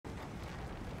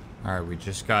Alright, we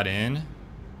just got in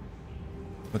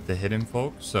with the hidden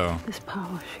folk, so This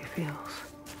power she feels.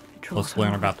 It draws let's her learn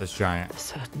on. about this giant, The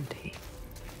certainty.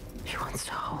 She wants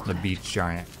to hold the it, beach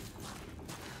giant.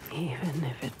 even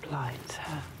if it blinds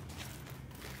her.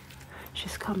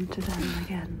 She's come to them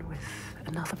again with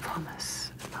another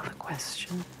promise, another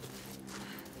question.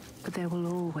 But there will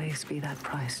always be that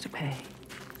price to pay.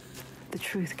 The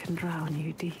truth can drown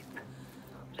you deep.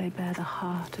 They bear the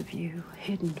heart of you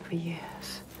hidden for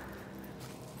years.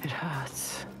 It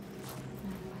hurts.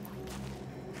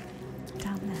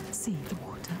 Down there, see the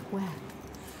water. Where?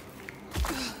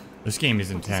 This game is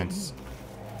intense.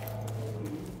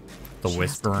 The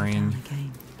whispering,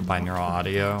 binaural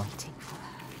audio.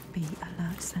 Be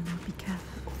alert, Senua. Be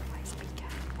careful. Always be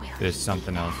careful. There's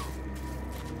something else.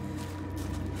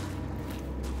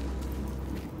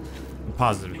 A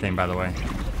positive thing, by the way.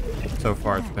 So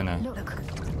far, it's been a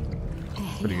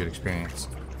pretty good experience.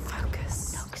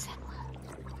 Focus. Look, Senua.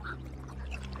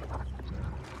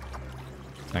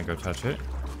 Can I go touch it?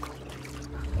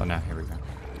 Oh, no, here we go.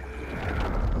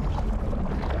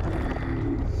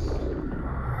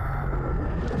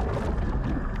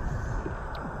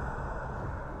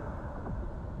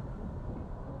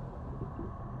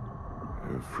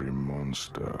 Every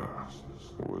monster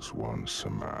was once a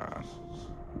man.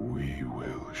 We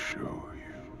will show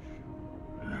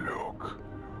you. Look.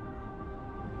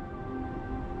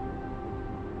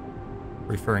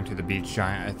 Referring to the beach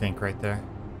giant, I think, right there.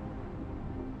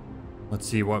 Let's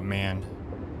see what man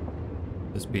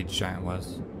this beach giant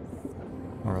was.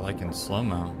 Or like in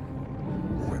slow-mo.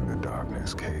 When the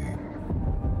darkness came,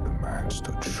 the man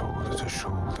stood shoulder to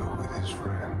shoulder with his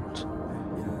friends.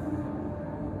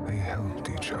 They helped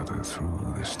each other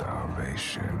through the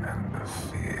starvation and the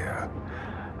fear,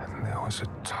 and there was a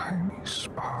tiny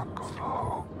spark of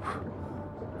hope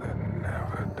that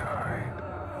never died.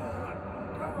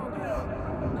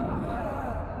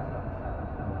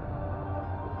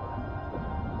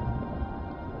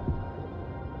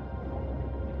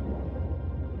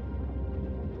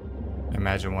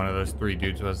 Imagine one of those three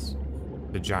dudes was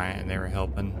the giant and they were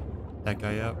helping that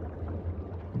guy up.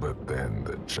 But then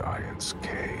the giants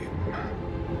came,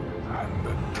 and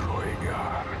the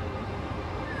Troigar.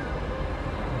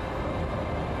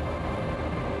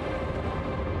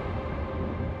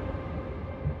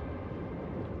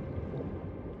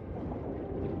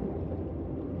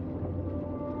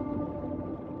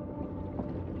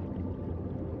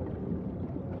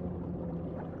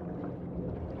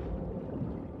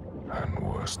 And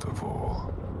worst of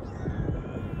all,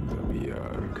 the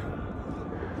Bjerg.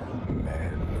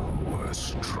 Men who were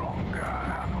stronger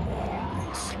and more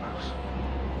ruthless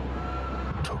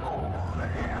took all they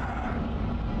had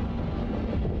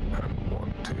and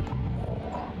wanted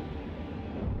more.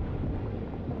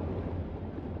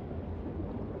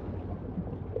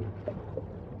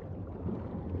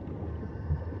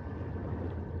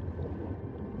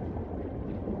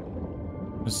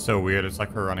 It's so weird, it's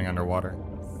like we're running underwater.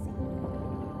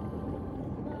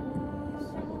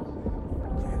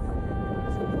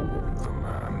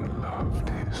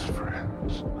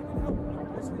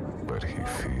 But he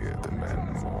feared the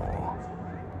men more.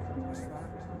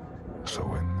 So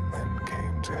when the men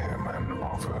came to him and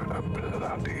offered a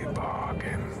bloody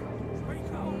bargain,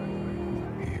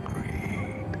 he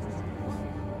agreed.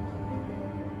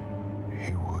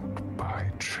 He would, by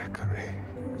trickery,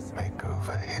 make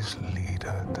over his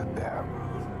leader to them.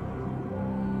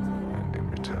 And in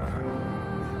return,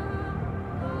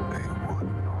 they would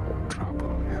not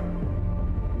trouble him.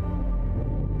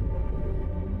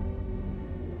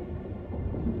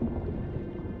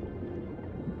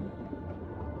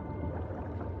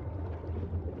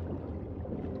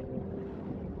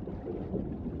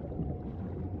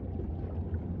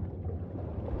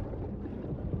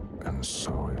 And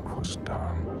so it was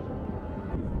done,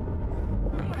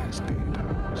 and his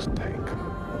leader was taken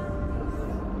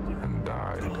and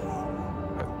died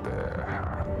at their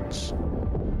hands.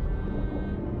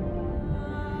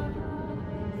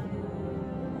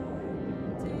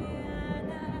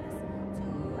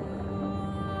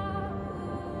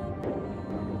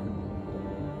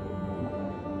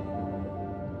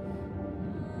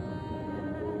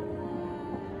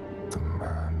 The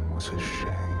man was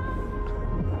ashamed.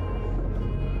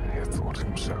 Thought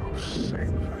himself safe.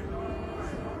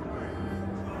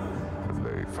 But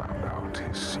they found out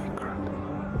his secret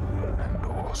and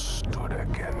all stood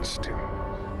against him.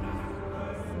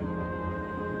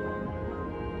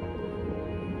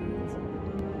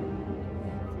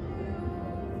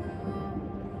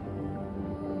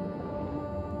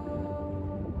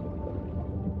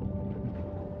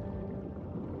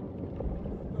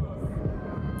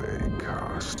 They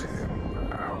cast him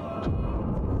out.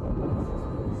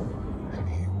 And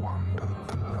he wandered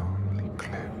the lonely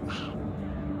cliffs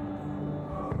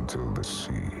until the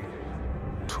sea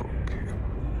took him.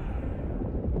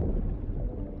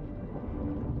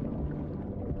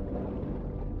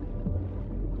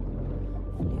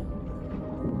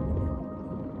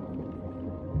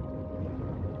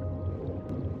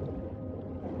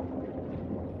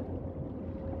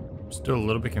 Still a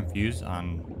little bit confused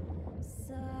on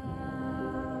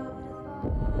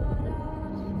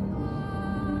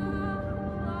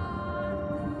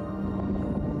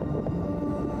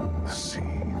The sea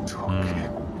took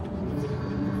him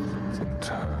and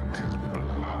turned his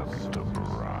blood to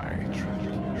brine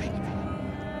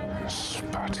and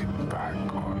spat him back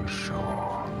on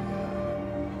shore.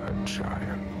 A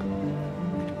giant.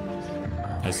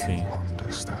 I see. He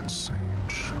wanders that same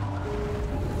shore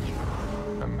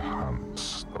and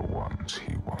hunts the ones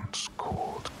he once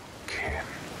called kin.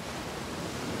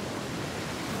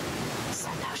 So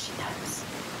now she knows.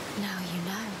 Now you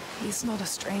know. He's not a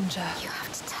stranger. You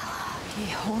have to tell her. He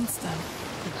haunts them.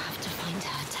 You have to find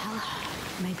her. Tell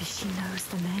her. Maybe she knows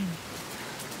the name.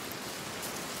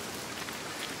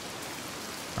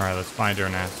 All right, let's find her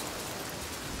and ask.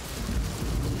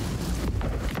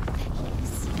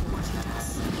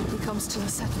 He comes to the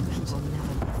settlement.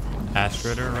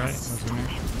 Astrider, right? What's her name?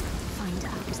 Find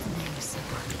out the name of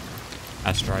someone.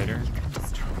 Astrider.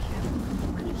 Destroy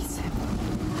him. Release him.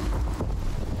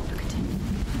 Look at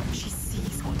him. She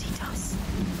sees what he does.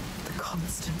 The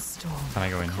constant storm. Can I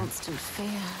go in here? Constant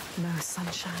fear. No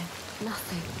sunshine.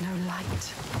 Nothing. No light.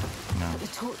 No. The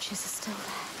torches are still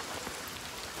there.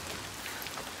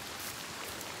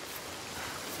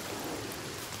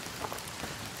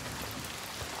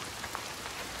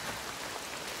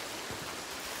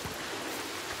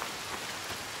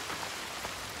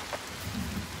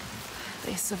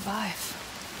 They survive.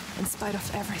 In spite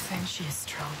of everything. She is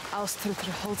strong.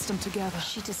 Ástríður holds them together.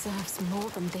 She deserves more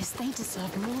than this. They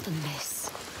deserve more than this.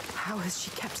 How has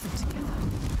she kept them together?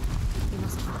 We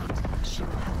must find her. She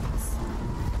will help us.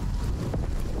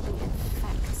 He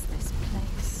infects this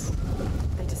place.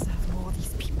 They deserve more,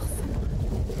 these people.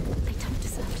 They don't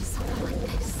deserve to suffer like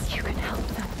this. You can help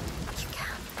them. You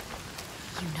can.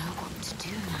 You know what to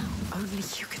do now. Only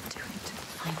you can do it.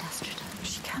 Find Astrida.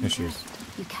 She can Here do she it. is.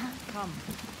 You can. Come.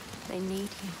 They need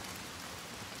you.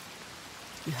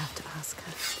 You have to ask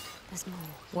her. There's more.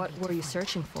 What need were to you find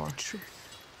searching out. for? The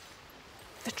truth.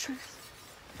 The truth.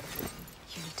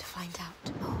 You need to find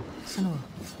out more. Senua.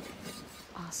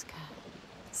 Ask her.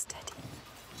 Steady.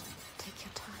 Take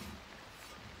your time.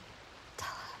 Tell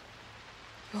her.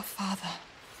 Your father.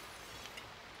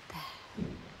 There.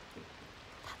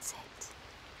 That's it.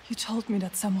 You told me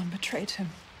that someone betrayed him.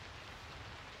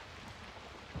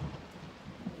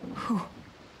 Who?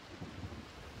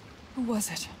 Who was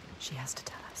it? She has to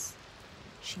tell us.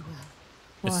 She will.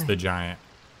 It's Why? the giant.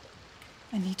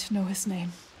 I need to know his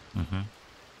name. Mm-hmm.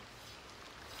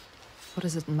 What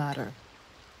does it matter?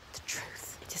 The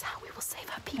truth. It is how we will save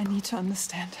our I people. need to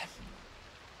understand him.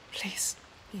 Please,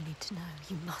 You need to know.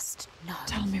 You must know.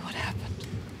 tell me what happened.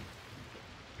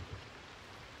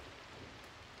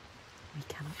 We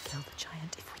cannot kill the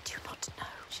giant if we do not know.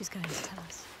 She's going to tell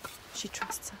us. She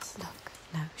trusts us. Look.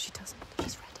 No, she doesn't.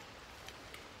 She's ready.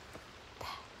 There.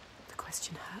 The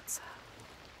question hurts her.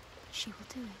 But she will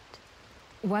do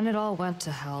it. When it all went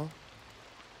to hell,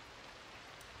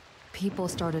 people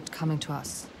started coming to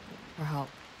us for help.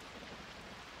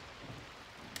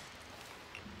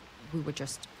 We were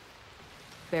just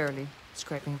barely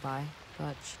scraping by,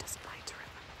 but She doesn't like to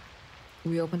remember.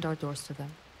 we opened our doors to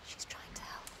them. She's trying to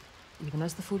help. Even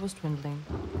as the food was dwindling,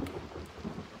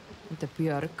 the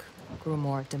björk grew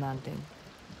more demanding.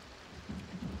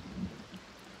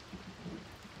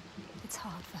 It's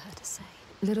hard for her to say.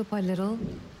 Little by little,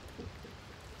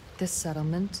 this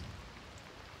settlement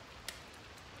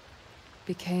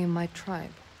became my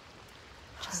tribe.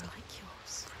 Just like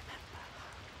yours. Remember.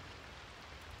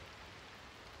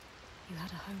 You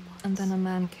had a home once. And then a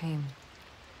man came.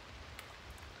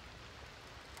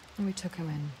 And we took him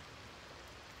in.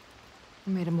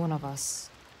 We made him one of us.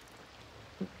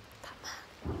 That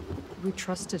man. We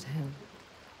trusted him.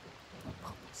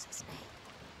 What was his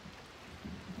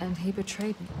name? And he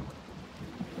betrayed me.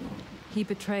 He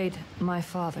betrayed my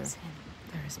father. It's him.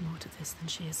 There is more to this than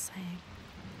she is saying.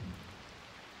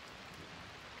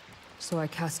 So I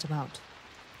cast him out.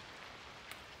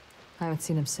 I haven't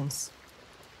seen him since.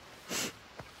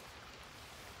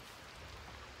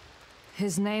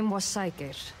 His name was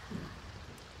Saga.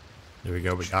 There we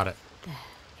go. We got it. There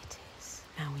it is.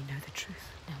 Now we know the truth.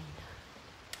 Now you know.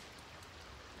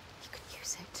 You can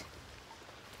use it.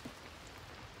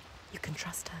 You can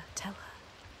trust her. Tell her.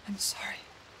 I'm sorry.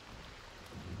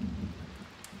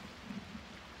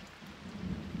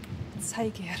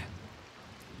 Saga.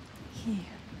 He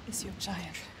is your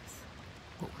giant.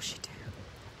 What will she do?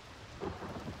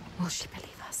 Will she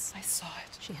believe us? I saw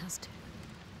it. She has to.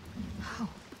 How?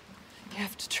 You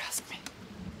have to trust me.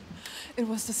 It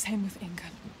was the same with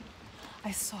Ingun.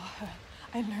 I saw her.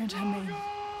 I learned her name.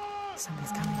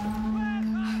 Somebody's coming.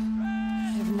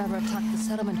 They've never attacked the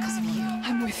settlement because of you.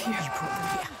 I'm with you. You brought them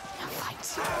here. Now fight.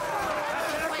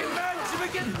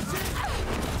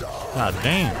 God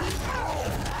damn.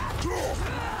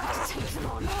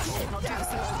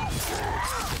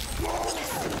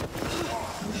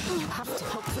 You have to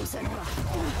help them, Senua.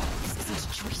 This isn't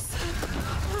a choice.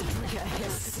 The trigger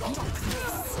is stop this.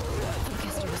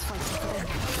 Orchestra is fighting for them.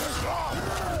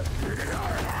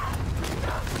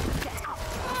 Get up.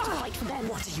 You have to fight for them.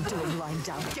 What are you doing lying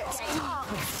down? Get up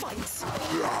and fight.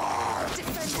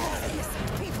 Defend these innocent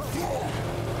people.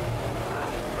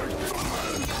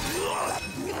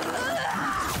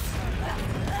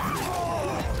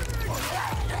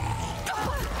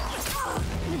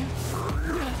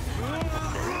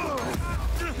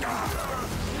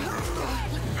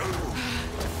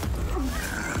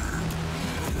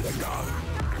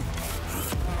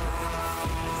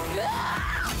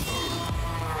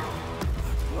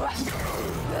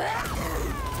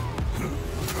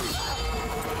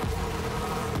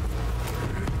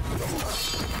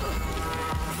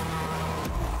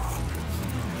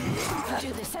 Do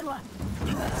this, Senua.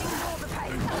 Ignore the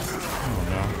pain.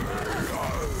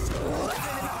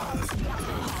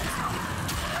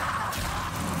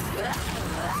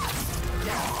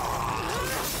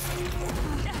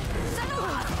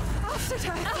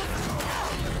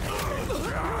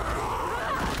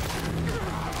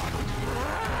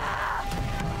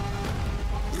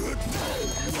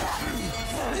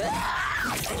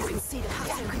 You can see the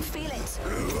pattern, you can feel it.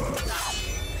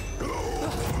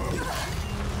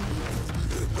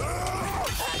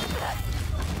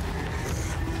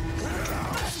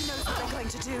 She knows what they're going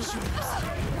to do.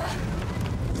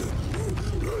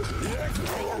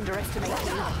 They underestimate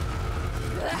you.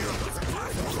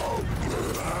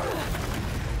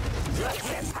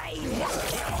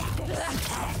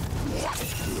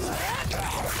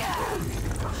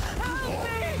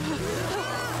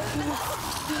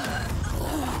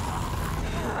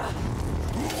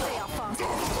 They are fast.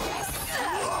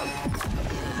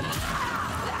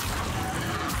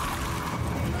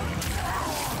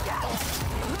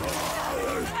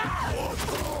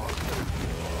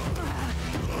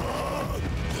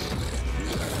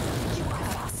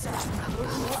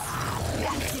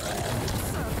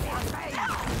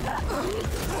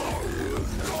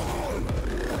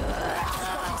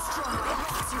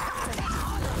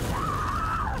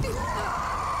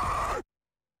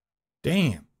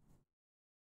 Damn.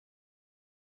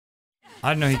 I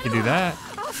didn't know he could do that.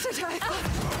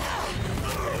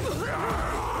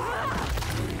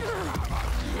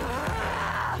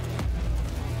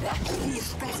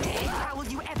 How will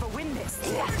you ever win this?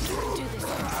 Do this.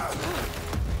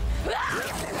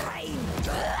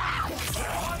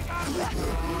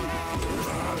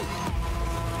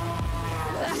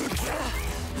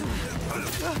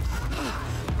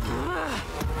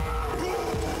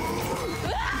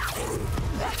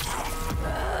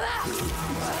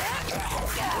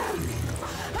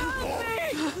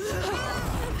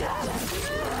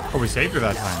 Oh, we saved her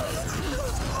that time.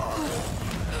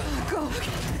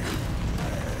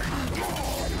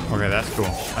 Okay, that's cool. I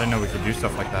didn't know we could do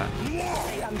stuff like that.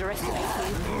 They underestimate you.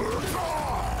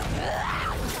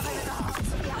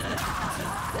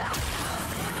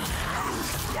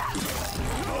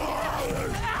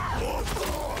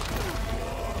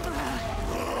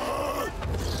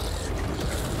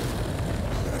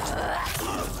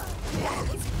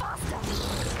 It's faster.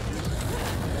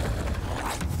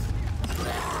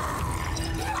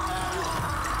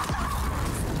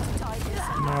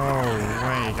 No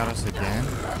way, he got us again.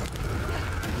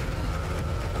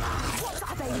 What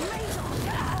are they made of?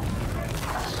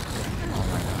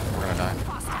 We're gonna die.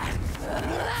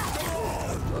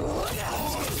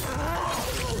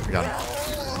 We got it.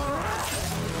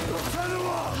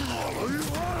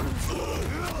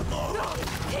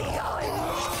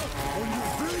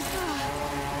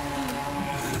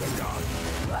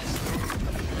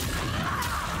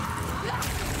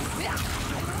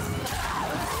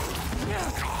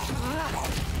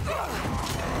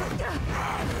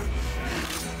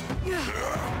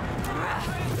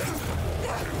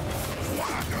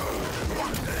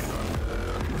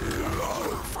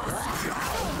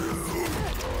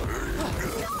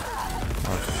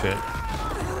 Oh shit.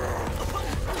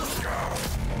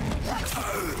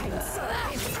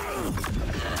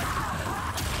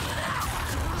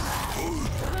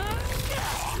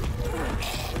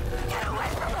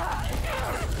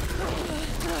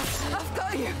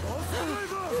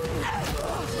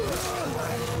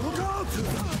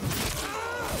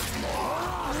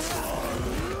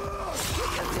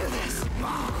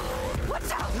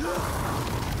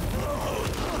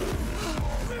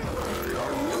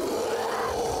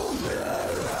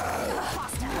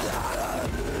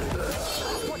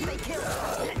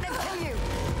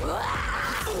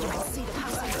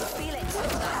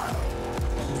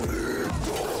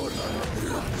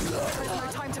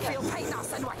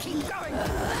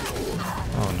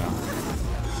 Oh no.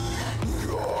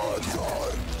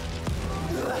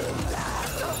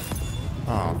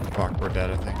 Oh fuck, we're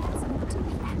dead, I think.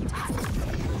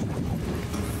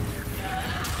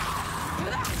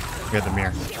 We had the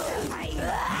mirror.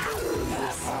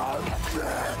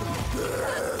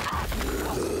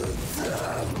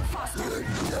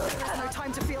 No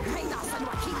time to feel pain now,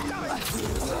 Senua. Keep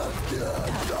going.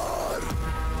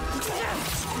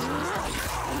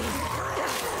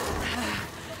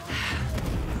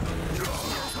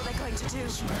 That's what they're going to do.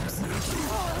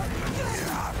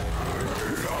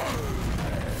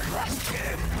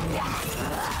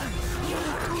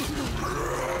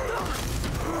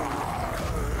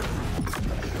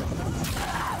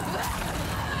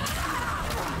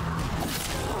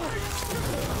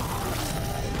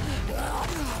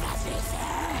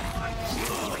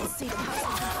 You can see the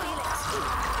passion and feel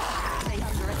it. They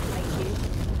underestimate you.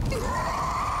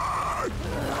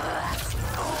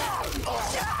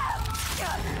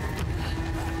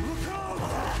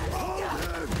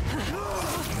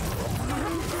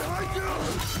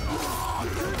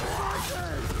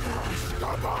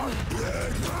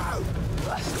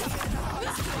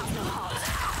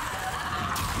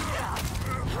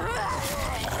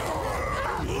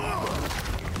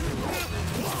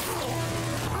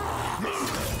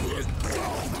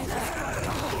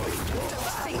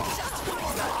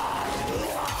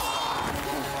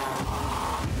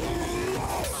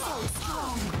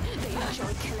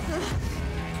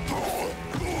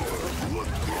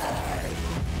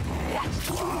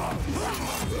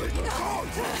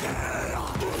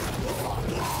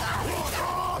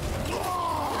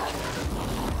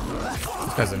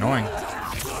 This guy's annoying.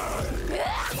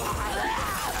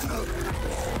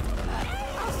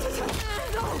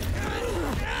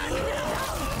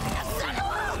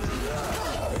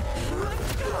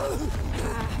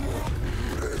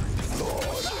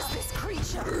 This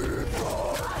creature.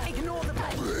 Ignore the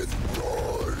pain.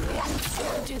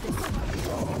 Do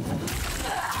this.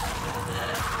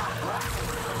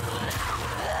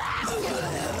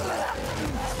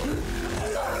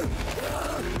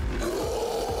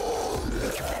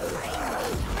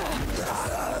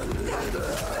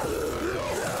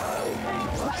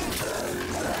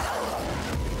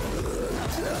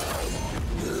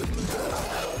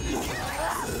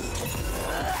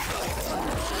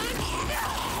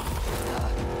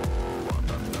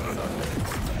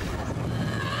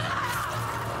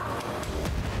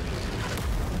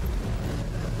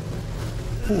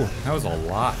 Ooh, that was a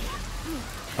lot.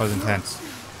 That was intense.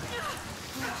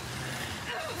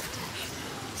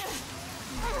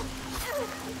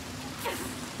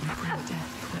 You bring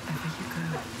death wherever you go.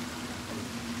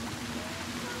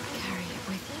 Carry it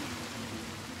with you.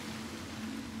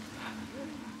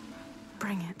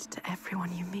 Bring it to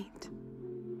everyone you meet.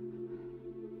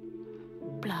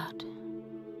 Blood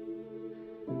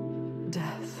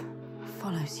Death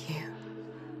follows you.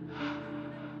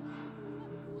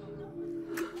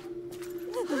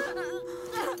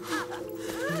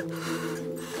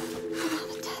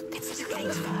 It's too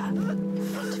late for her. in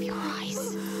front of your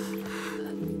eyes.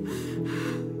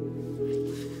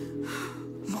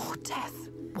 More death.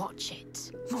 Watch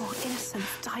it. More innocents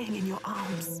dying in your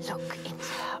arms. Look into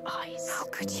her eyes. How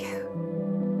could you?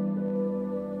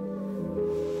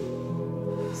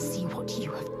 See what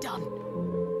you have done.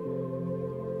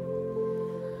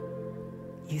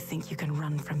 You think you can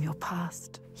run from your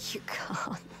past? You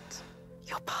can't.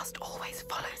 Your past always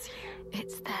follows you.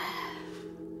 It's there.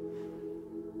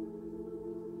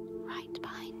 Right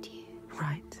behind you.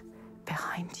 Right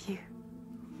behind you.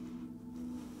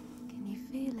 Can you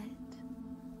feel it?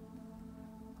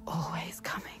 Always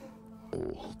coming.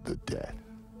 All the death,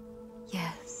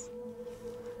 Yes.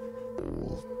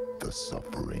 all the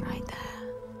suffering. Right there.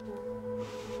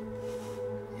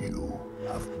 You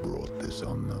have brought this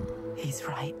on them. He's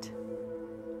right.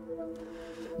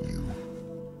 You,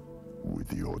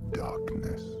 with your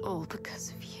darkness, All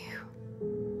because of you.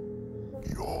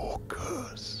 your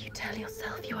curse. You tell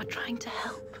yourself you are trying to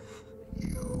help.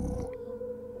 You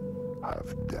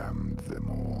have damned them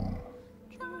all.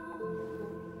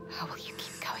 How will you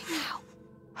keep going now?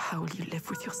 How will you live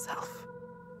with yourself?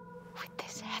 With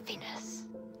this heaviness?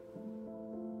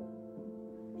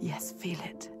 Yes, feel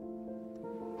it.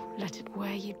 let it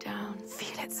wear you down.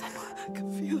 Feel it, Senua. I can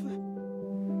feel them.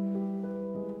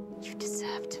 You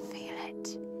deserve to feel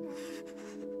it.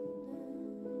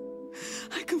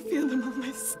 I can feel them on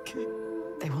my skin.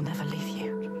 They will never leave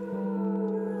you.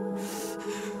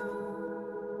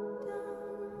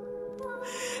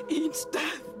 Each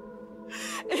death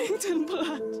inked in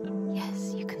blood.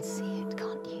 Yes, you can see it,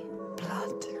 can't you?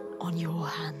 Blood on your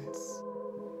hands.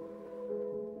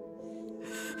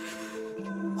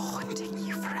 Haunting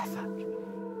you forever.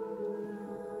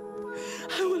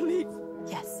 I will leave.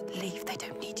 Yes, leave. They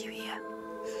don't need you here.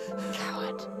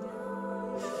 Coward.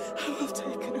 I will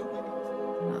take it away.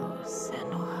 Oh,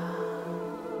 Senua.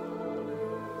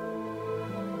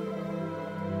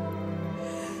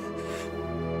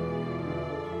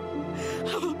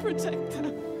 I will protect them.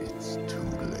 It's too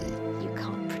late. You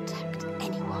can't protect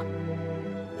anyone.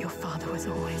 Your father was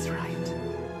always right.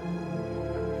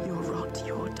 You'll rot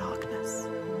your darkness.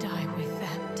 Die with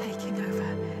them, taking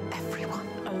over everyone.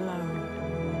 Alone.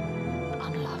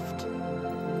 Unloved.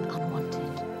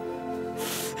 Unwanted.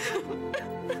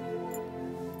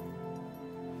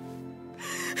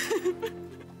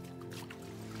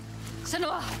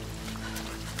 Senua!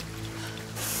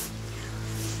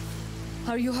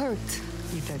 Are you hurt?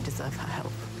 You don't deserve her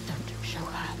help. Don't show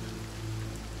her.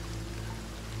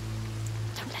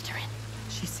 Don't let her in.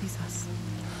 She sees us.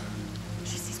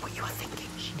 She sees what you are thinking.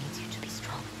 She needs you to be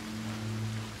strong.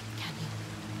 Can you?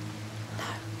 No.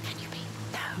 Can you be?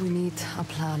 No. We need a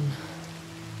plan.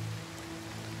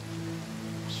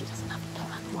 She doesn't have a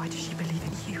plan. Why does she believe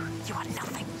in you? You are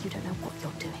nothing. You don't know what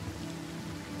you're doing.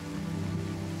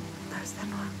 There's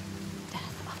Senua.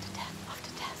 Death after death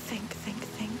after death. Think.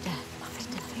 Death after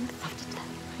death after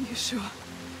death. Are you sure?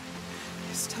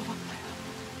 You still want my help?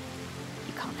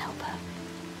 You can't help her.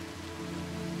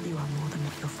 You are more than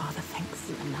what your father thinks.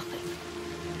 You are nothing.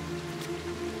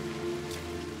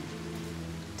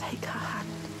 Take her hand.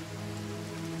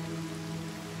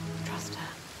 Trust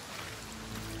her.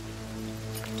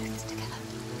 We can do this together.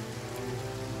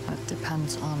 That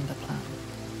depends on the plan.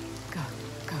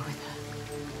 Go with her.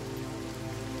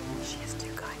 She is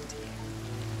too kind to you.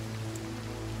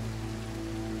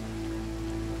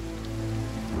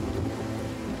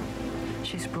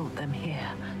 She's brought them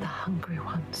here, the hungry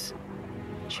ones.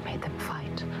 She made them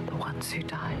fight, the ones who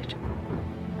died.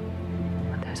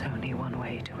 But there's only one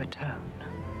way to atone.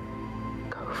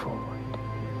 Go forward.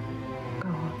 Go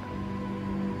on.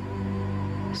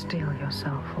 Steel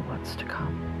yourself for what's to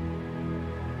come.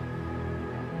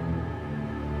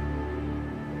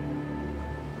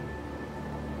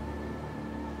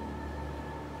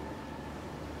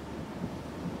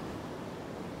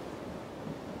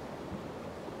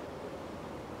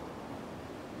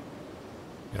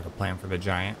 Got a plan for the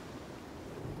giant.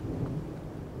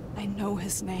 I know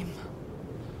his name.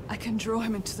 I can draw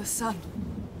him into the sun.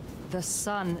 The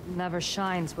sun never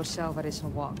shines where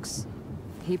Salvation walks.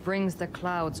 He brings the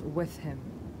clouds with him.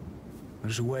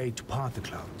 There's a way to part the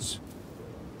clouds.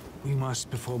 We must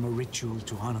perform a ritual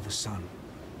to honor the sun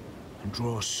and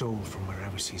draw a soul from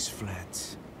wherever she's fled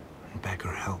and beg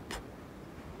her help.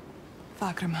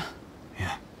 Vagrima,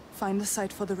 Yeah. find a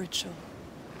site for the ritual.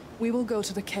 We will go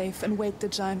to the cave and wake the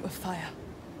giant with fire.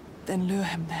 Then lure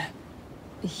him there.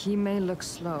 He may look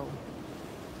slow,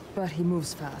 but he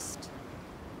moves fast.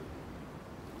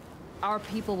 Our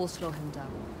people will slow him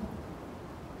down.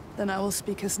 Then I will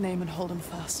speak his name and hold him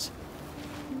fast.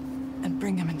 And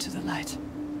bring him into the light.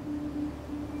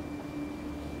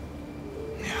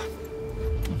 Yeah.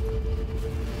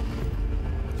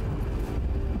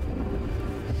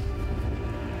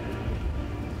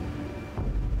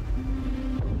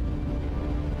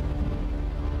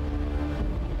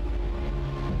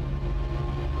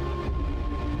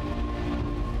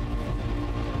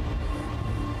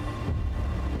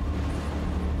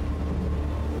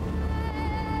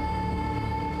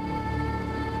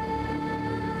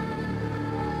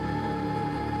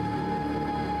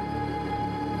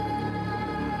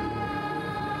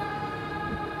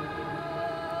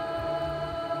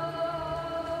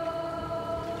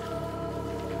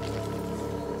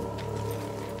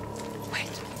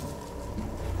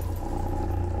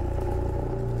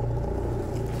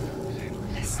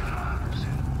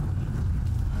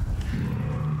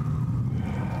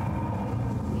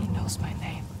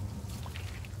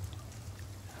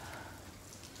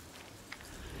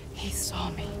 He saw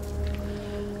me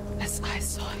as I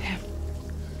saw him.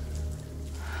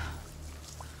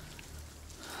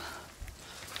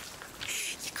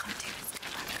 You can't do this.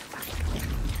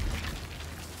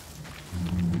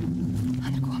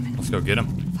 Let's go get him.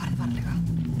 Farið varlega.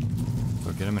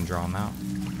 Go get him and draw him out.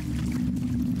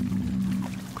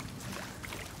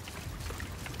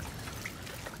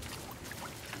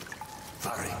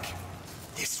 Varric,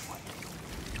 this way.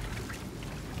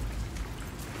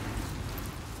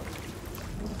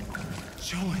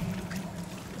 Join.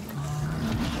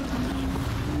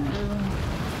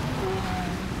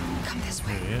 Come this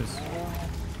way. There he is.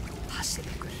 Passið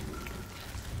ykkur.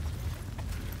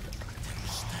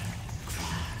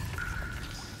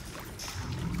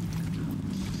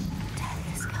 Death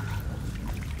is coming.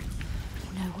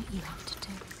 You know what you have to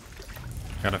do.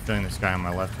 Got a feeling this guy on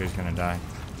my left here is gonna die.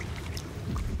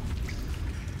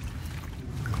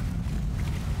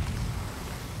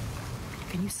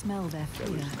 Can you smell their fear?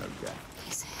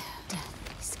 He's here. Death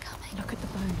is coming. Look at the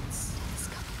bones.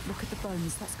 Look at the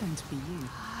bones. That's going to be you.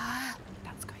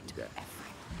 That's going to be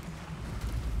everyone.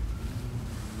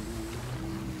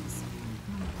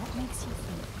 What makes you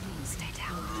think we stay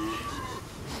down?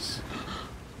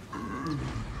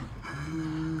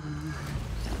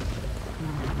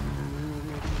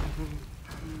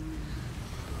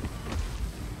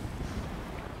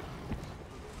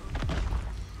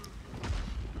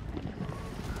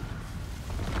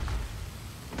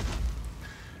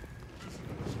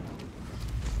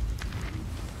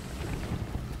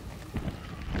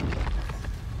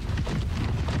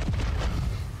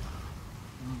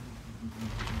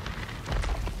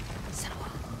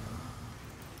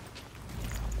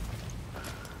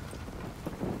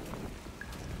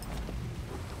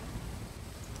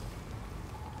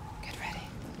 Get ready.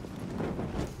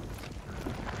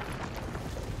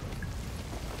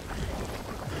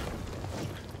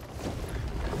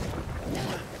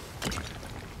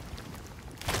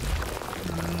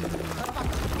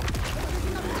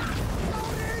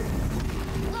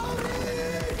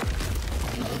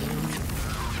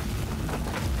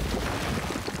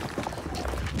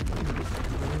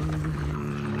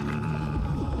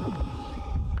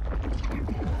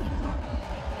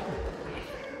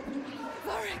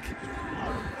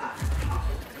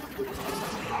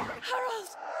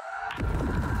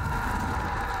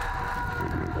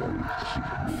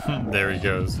 There he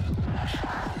goes.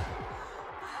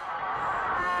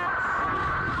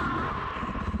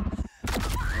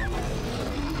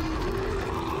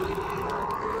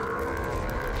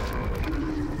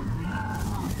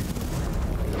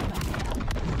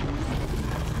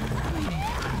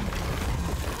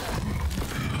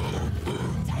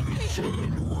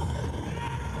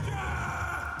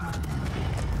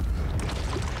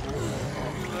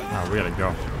 Oh, we gotta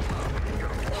go.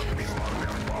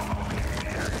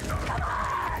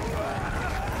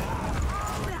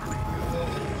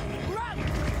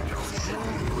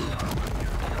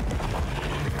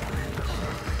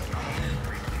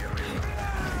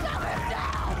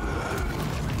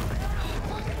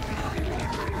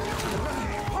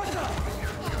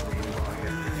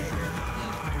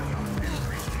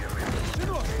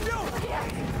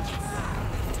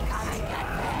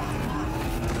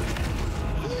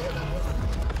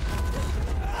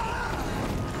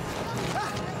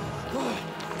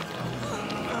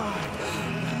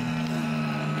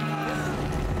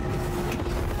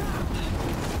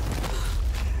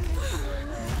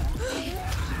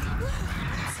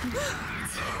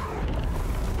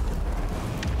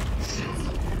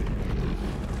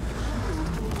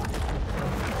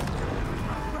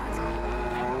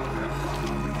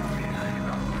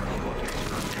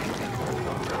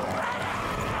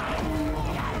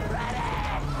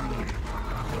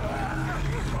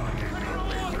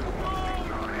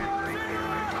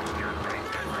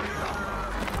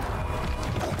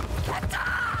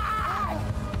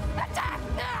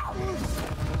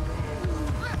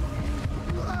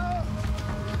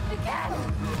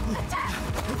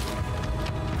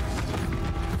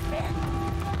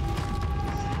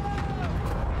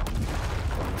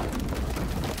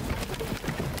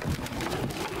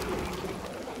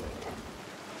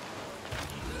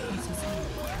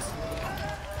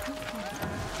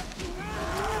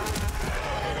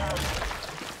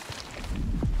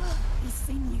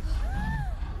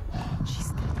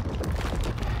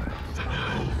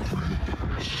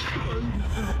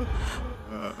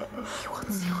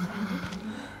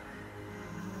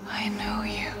 I know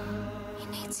you. He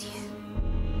needs you.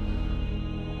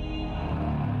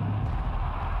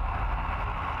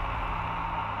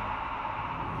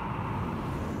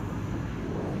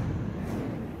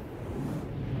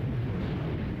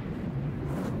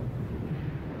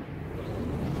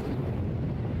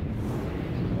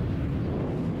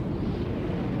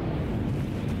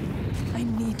 I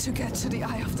need to get to the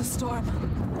Eye of the Storm.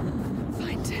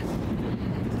 Find him.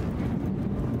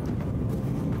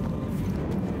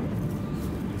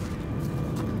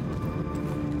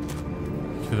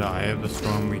 To the Eye of the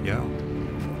Storm we go.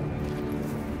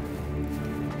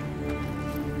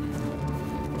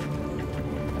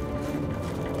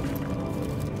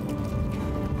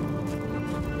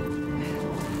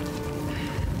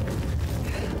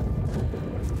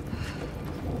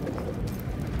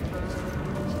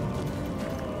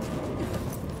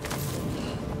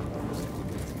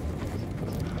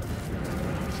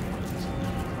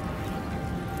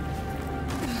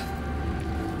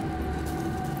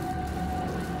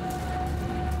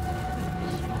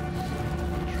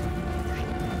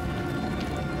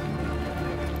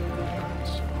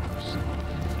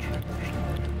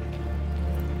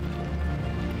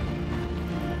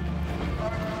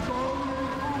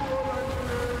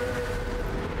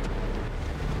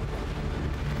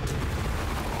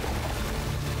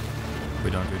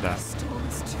 we don't do that. The storm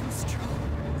is too strong.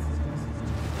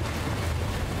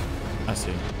 I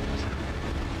see.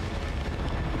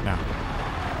 Now.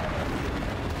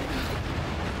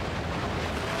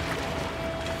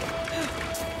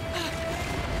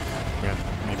 Yeah,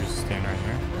 maybe stand right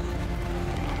here.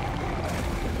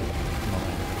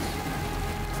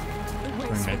 The we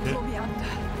waves make will it? pull me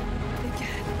under.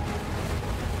 Again.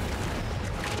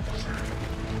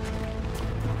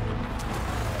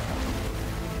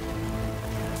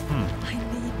 I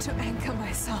need to anchor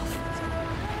myself.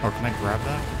 Oh, can I grab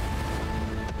that?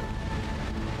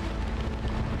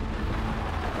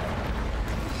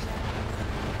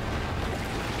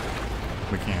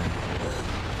 We can.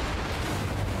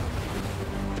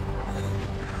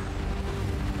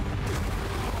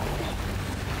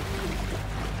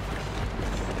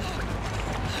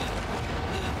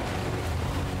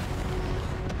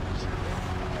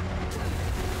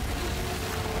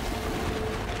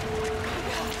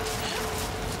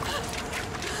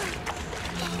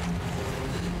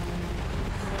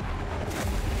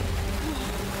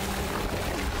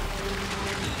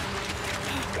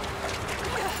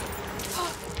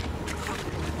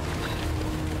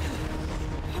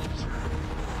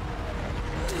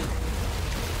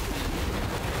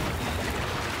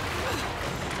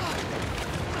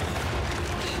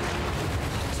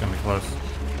 It's gonna be close.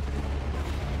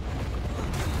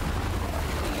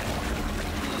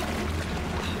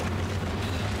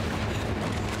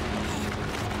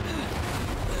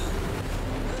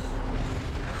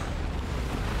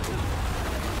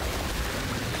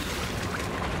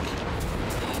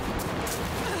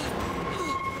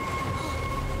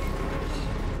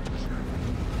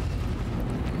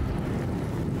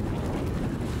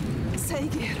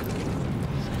 Saga,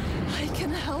 I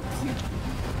can help you.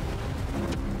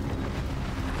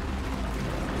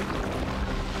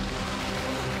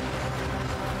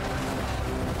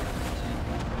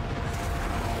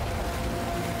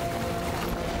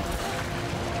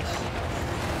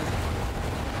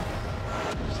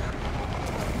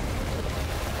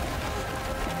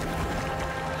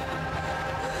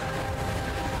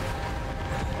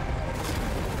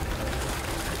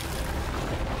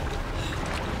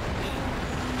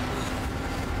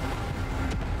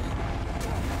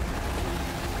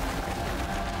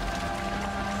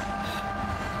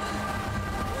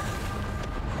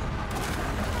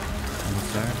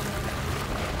 Almost there.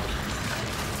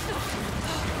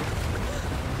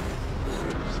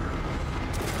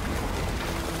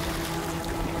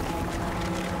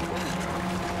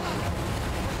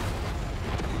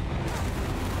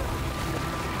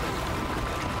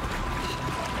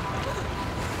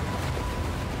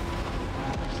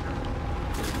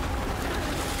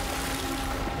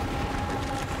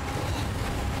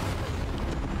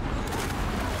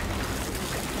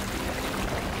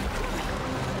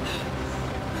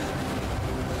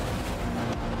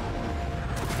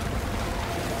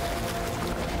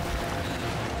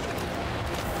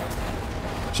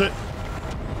 Shit.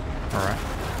 All right.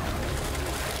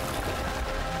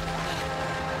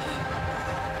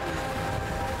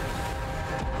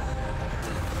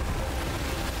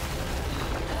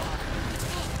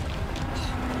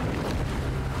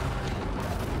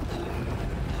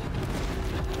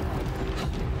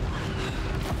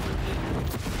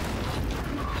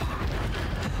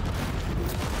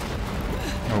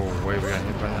 Oh, wait, we got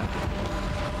hit by that.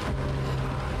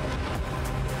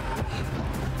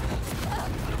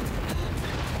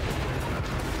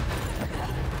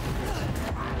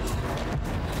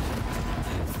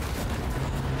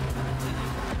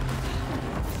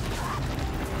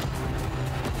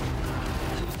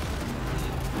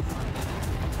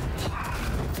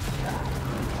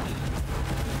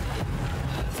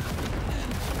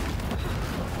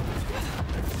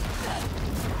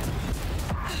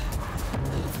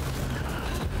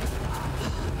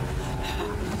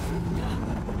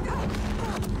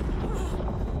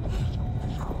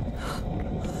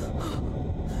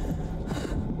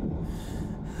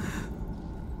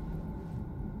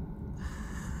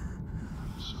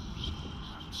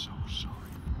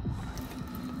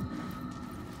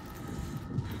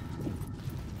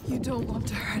 You don't want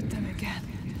to hurt them again.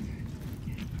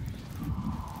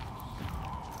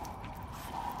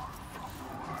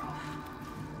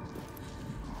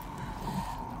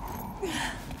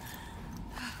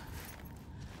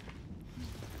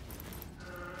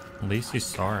 At least he's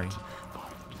sorry.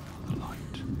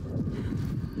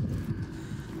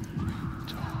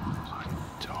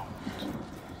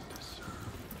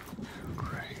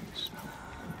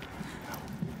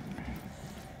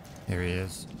 Here he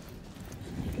is.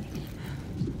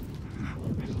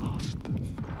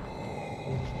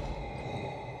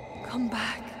 Come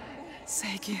back,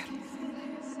 Saga.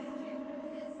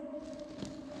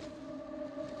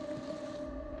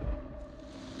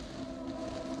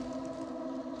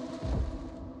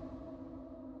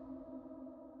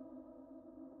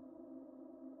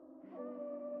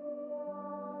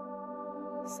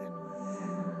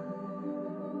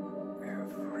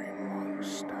 Every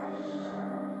monster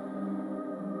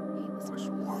was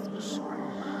once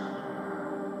one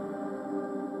man.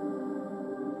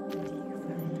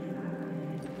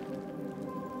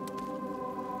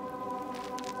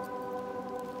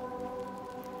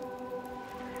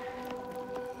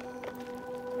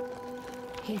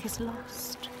 He is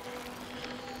lost.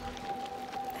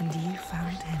 And you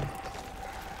found him.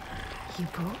 You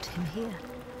brought him here.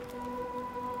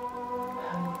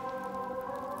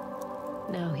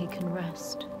 Now he can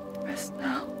rest. Rest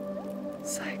now,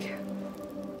 Saga.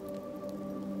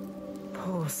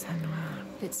 Poor Senua.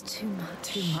 It's too much.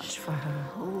 Too much for her.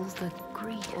 All the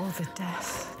grief. All the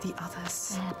death, the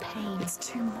others. Their pain. It's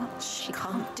too much. She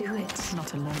can't do it.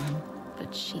 Not alone.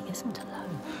 But she isn't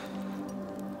alone.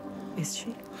 Is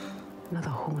she? Another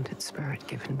haunted spirit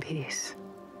given peace.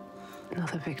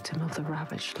 Another victim of the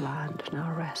ravaged land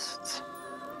now rests.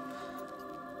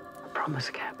 A promise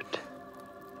kept.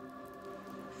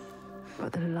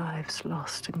 But the lives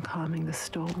lost in calming the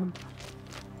storm,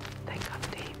 they cut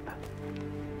deep.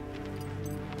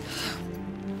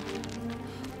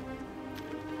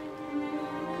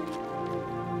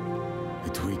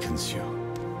 It weakens you.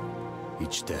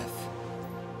 Each death.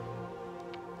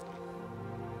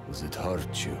 Does it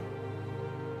hurt you?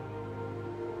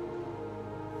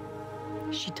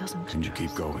 She doesn't. Can you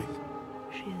keep going?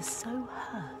 She is so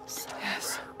hurt, so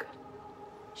Yes. broken.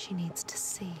 She needs to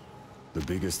see. The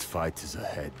biggest fight is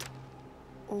ahead.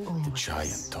 Always. The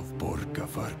giant of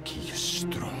Borgavarki is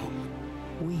strong.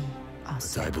 We are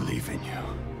But I believe in you.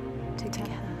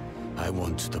 together. I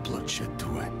want the bloodshed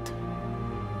to end.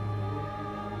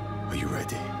 Are you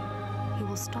ready? He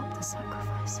will stop the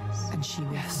sacrifices. And she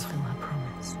will Yes. fulfill her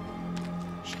promise.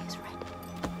 She is ready.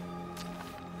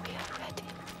 We are ready.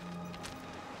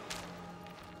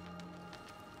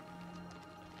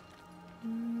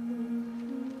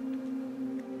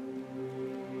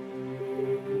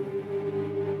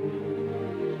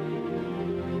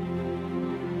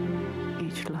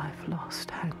 Each life lost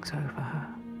hangs over her.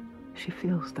 She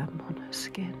feels them on her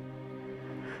skin.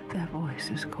 Their voice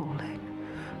is calling,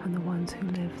 and the ones who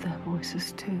live, their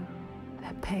voices too.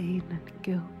 Their pain and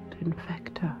guilt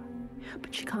infect her,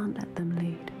 but she can't let them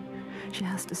lead. She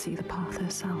has to see the path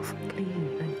herself,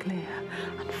 clean and clear,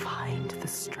 and find the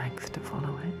strength to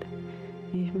follow it,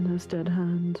 even as dead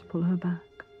hands pull her back.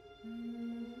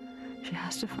 She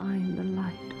has to find the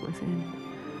light within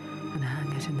and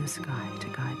hang it in the sky to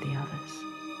guide the others.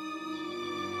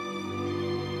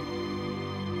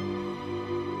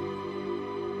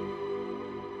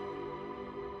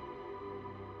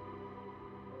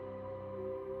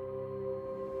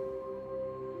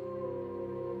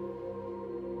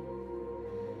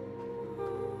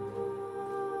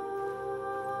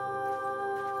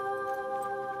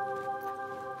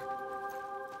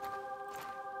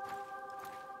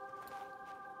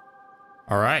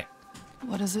 All right.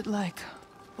 What is it like,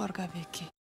 Borgaviki?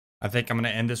 I think I'm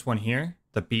going to end this one here.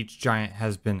 The beach giant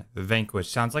has been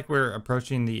vanquished. Sounds like we're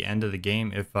approaching the end of the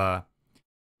game. If it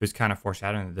was kind of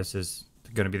foreshadowing that this is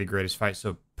going to be the greatest fight,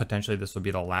 so potentially this will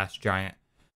be the last giant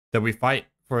that we fight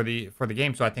for the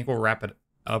game. So I think we'll wrap it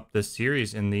up this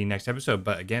series in the next episode.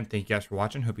 But again, thank you guys for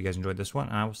watching. Hope you guys enjoyed this one,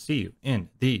 and I will see you in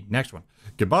the next one.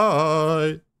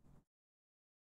 Goodbye.